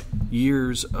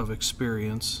years of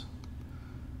experience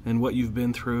and what you've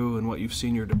been through and what you've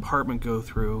seen your department go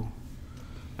through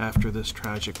after this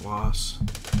tragic loss,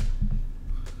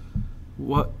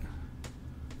 what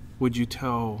would you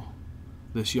tell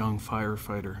this young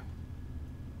firefighter?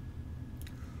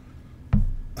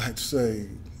 I'd say,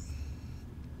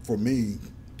 for me,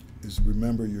 is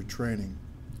remember your training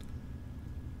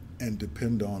and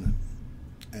depend on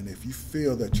it. And if you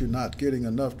feel that you're not getting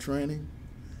enough training,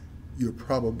 you're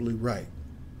probably right.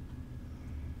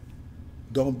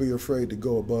 Don't be afraid to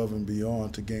go above and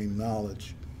beyond to gain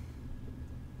knowledge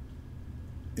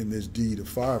in this deed of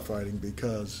firefighting,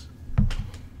 because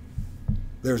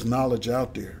there's knowledge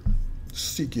out there.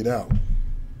 Seek it out.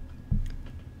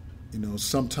 You know,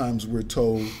 sometimes we're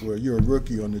told, well, you're a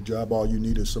rookie on the job, all you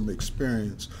need is some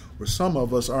experience. Where some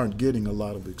of us aren't getting a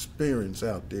lot of experience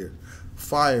out there.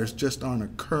 Fires just aren't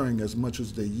occurring as much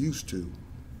as they used to.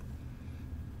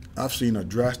 I've seen a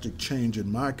drastic change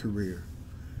in my career,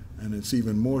 and it's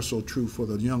even more so true for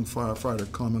the young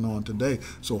firefighter coming on today.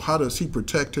 So how does he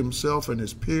protect himself and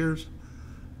his peers?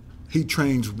 He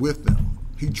trains with them.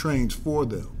 He trains for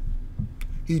them.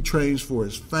 He trains for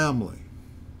his family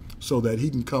so that he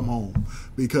can come home,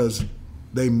 because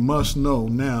they must know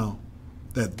now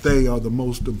that they are the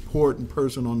most important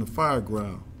person on the fire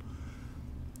ground.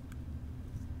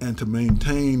 And to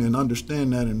maintain and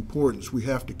understand that importance, we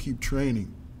have to keep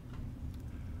training.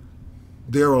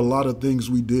 There are a lot of things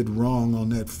we did wrong on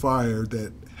that fire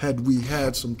that, had we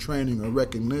had some training or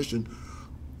recognition,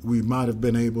 we might have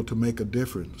been able to make a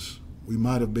difference. We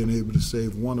might have been able to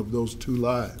save one of those 2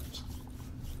 lives.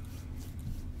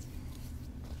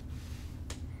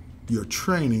 Your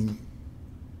training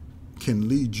can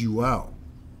lead you out.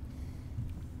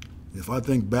 If I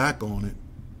think back on it,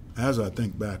 as I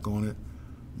think back on it,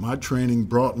 my training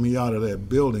brought me out of that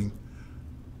building,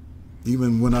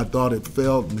 even when I thought it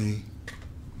failed me,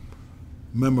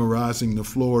 memorizing the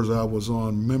floors I was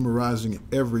on, memorizing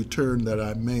every turn that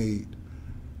I made.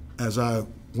 As I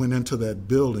went into that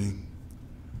building,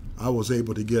 I was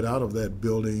able to get out of that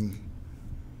building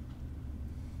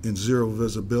in zero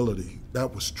visibility.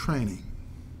 That was training.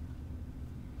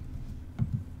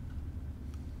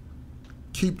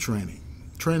 Keep training.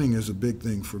 Training is a big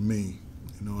thing for me.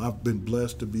 You know, I've been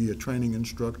blessed to be a training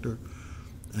instructor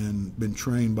and been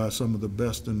trained by some of the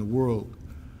best in the world.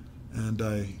 And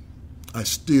I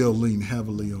still lean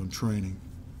heavily on training.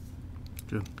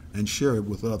 Good. And share it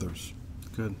with others.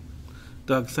 Good.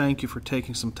 Doug, thank you for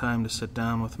taking some time to sit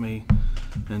down with me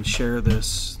and share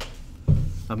this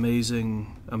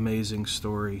amazing, amazing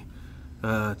story.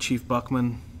 Chief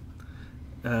Buckman,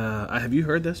 have you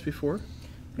heard this before?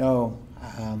 No.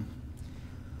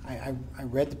 I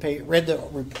read the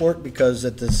report because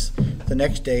the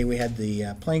next day we had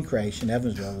the plane crash in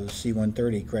Evansville. The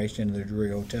C-130 crashed into the Drury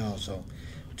Hotel. So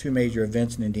 2 major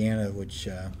events in Indiana, which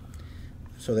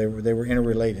so they were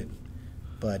interrelated.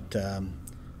 But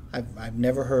I've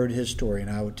never heard his story, and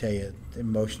I would tell you,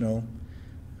 emotional,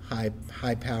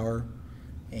 high power,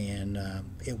 and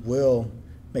it will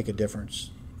make a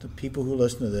difference. The people who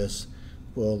listen to this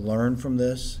will learn from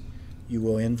this. You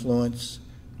will influence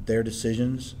their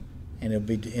decisions, and it'll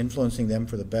be influencing them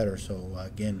for the better. So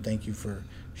again, thank you for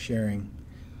sharing.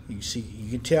 You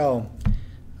can tell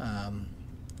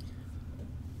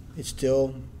it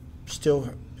still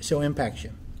impacts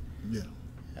you. Yeah.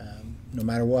 No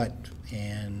matter what,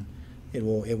 and it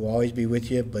will always be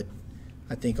with you. But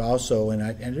I think also, and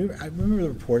I remember the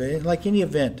report. Like any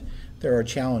event, there are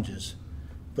challenges,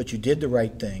 but you did the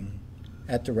right thing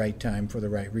at the right time for the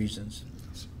right reasons.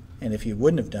 And if you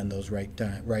wouldn't have done those right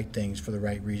things for the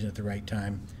right reason at the right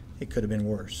time, it could have been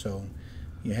worse. So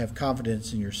you have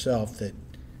confidence in yourself that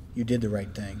you did the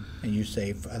right thing and you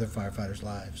saved other firefighters'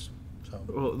 lives. So.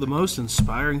 Well, the most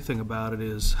inspiring thing about it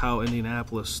is how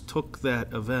Indianapolis took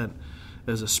that event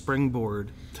as a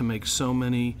springboard to make so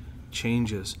many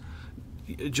changes.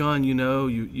 John,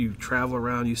 you travel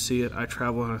around, you see it. I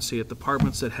travel around, I see it.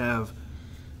 Departments that have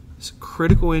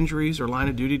critical injuries or line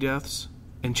of duty deaths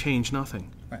and change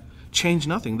nothing. Right. Change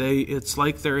nothing. It's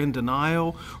like they're in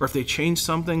denial, or if they change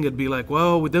something, it'd be like,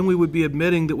 well, then we would be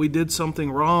admitting that we did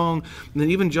something wrong. And then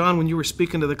even, John, when you were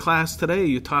speaking to the class today,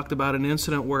 you talked about an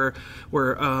incident where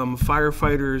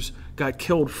firefighters got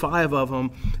killed, 5 of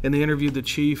them, and they interviewed the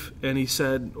chief, and he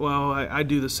said, well, I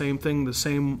do the same thing the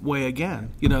same way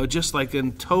again. Just like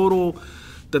in total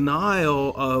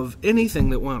denial of anything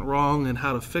that went wrong and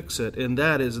how to fix it. And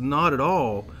that is not at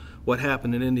all what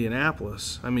happened in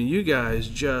Indianapolis. I mean, you guys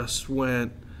just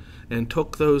went and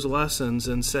took those lessons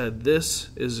and said, this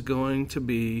is going to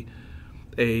be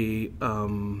a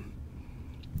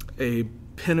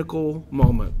pinnacle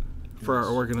moment for our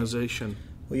organization.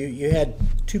 Well, you had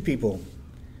 2 people.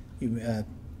 I'm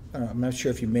not sure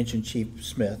if you mentioned Chief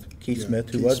Smith, Keith Smith,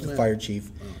 who was the fire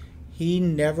chief. He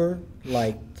never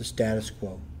liked the status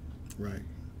quo. Right.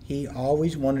 He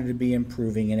always wanted to be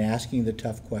improving and asking the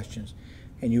tough questions.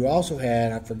 And you also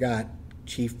had, I forgot,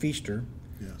 Chief Feaster,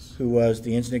 who was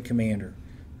the incident commander,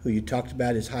 who you talked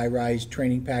about his high-rise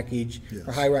training package,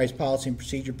 or high-rise policy and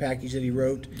procedure package that he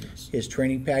wrote, his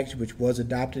training package, which was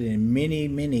adopted in many,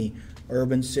 many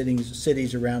urban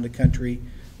cities around the country.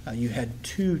 You had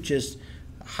 2 just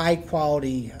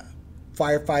high-quality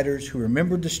firefighters who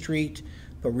remembered the street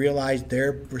but realized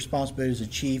their responsibility as a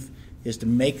chief is to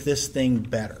make this thing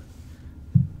better.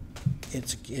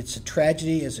 It's a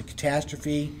tragedy, it's a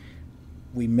catastrophe.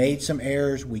 We made some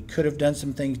errors. We could have done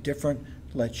some things different.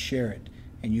 Let's share it.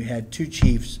 And you had 2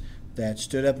 chiefs that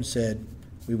stood up and said,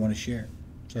 we want to share it.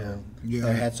 So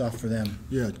their hats off for them.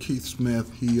 Yeah, Keith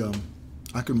Smith,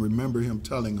 I can remember him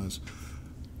telling us,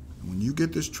 when you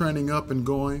get this training up and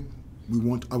going,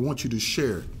 I want you to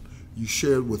share it. You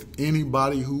share it with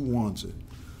anybody who wants it.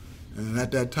 And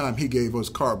at that time, he gave us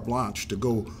carte blanche to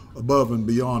go above and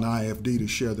beyond IFD to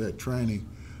share that training.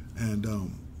 And,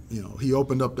 he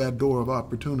opened up that door of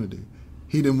opportunity.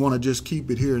 He didn't want to just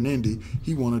keep it here in Indy.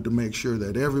 He wanted to make sure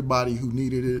that everybody who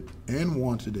needed it and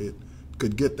wanted it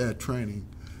could get that training.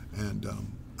 And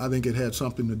I think it had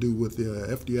something to do with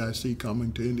the FDIC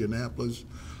coming to Indianapolis,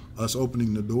 us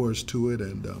opening the doors to it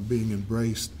and being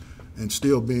embraced, and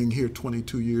still being here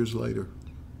 22 years later.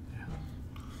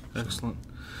 Yeah. Excellent.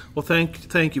 Well,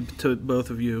 thank you to both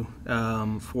of you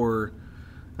for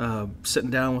sitting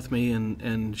down with me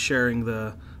and sharing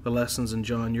the lessons, and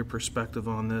John, your perspective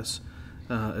on this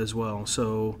as well.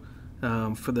 So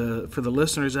for the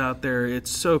listeners out there,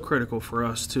 it's so critical for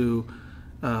us to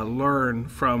learn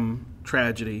from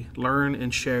tragedy, learn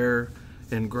and share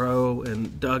and grow.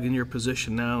 And Doug, in your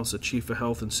position now as the Chief of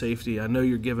Health and Safety, I know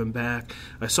you're giving back.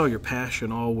 I saw your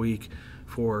passion all week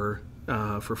for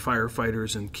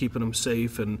firefighters and keeping them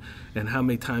safe, and how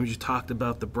many times you talked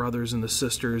about the brothers and the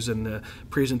sisters and the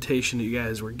presentation that you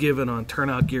guys were given on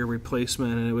turnout gear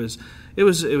replacement, and it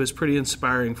was pretty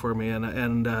inspiring for me.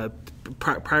 And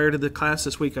prior to the class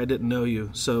this week, I didn't know you,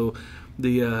 so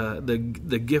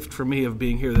the gift for me of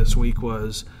being here this week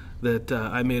was that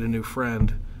I made a new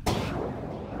friend.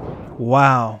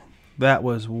 Wow, that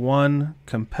was one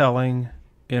compelling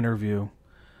interview.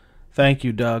 Thank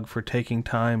you, Doug, for taking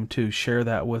time to share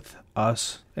that with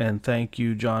us, and thank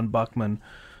you, John Buckman,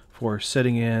 for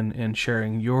sitting in and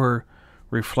sharing your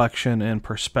reflection and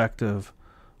perspective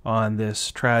on this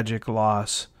tragic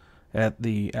loss at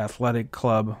the Athletic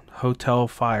Club Hotel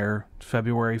fire,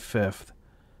 February 5th,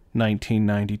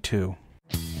 1992.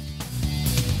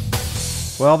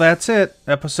 Well, that's it.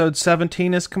 Episode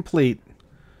 17 is complete.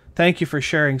 Thank you for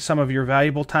sharing some of your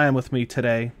valuable time with me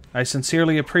today. I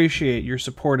sincerely appreciate your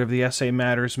support of the SA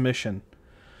Matters mission.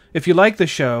 If you like the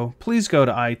show, please go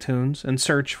to iTunes and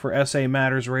search for SA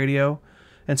Matters Radio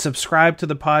and subscribe to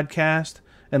the podcast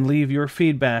and leave your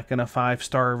feedback and a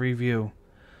 5-star review.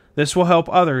 This will help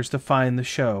others to find the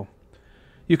show.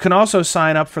 You can also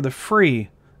sign up for the free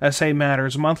SA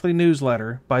Matters monthly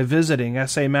newsletter by visiting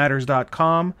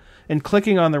samatters.com and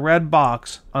clicking on the red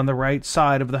box on the right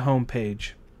side of the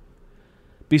homepage.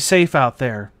 Be safe out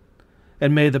there,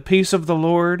 and may the peace of the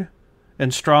Lord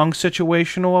and strong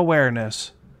situational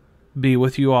awareness be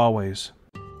with you always.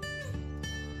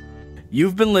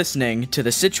 You've been listening to the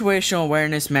Situational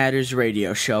Awareness Matters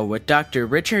radio show with Dr.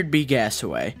 Richard B.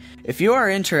 Gassaway. If you are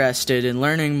interested in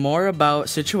learning more about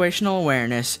situational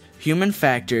awareness, human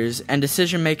factors, and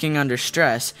decision-making under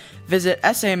stress, visit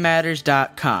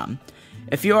samatters.com.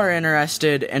 If you are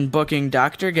interested in booking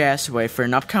Dr. Gassaway for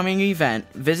an upcoming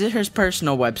event, visit his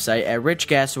personal website at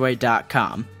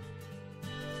richgassaway.com.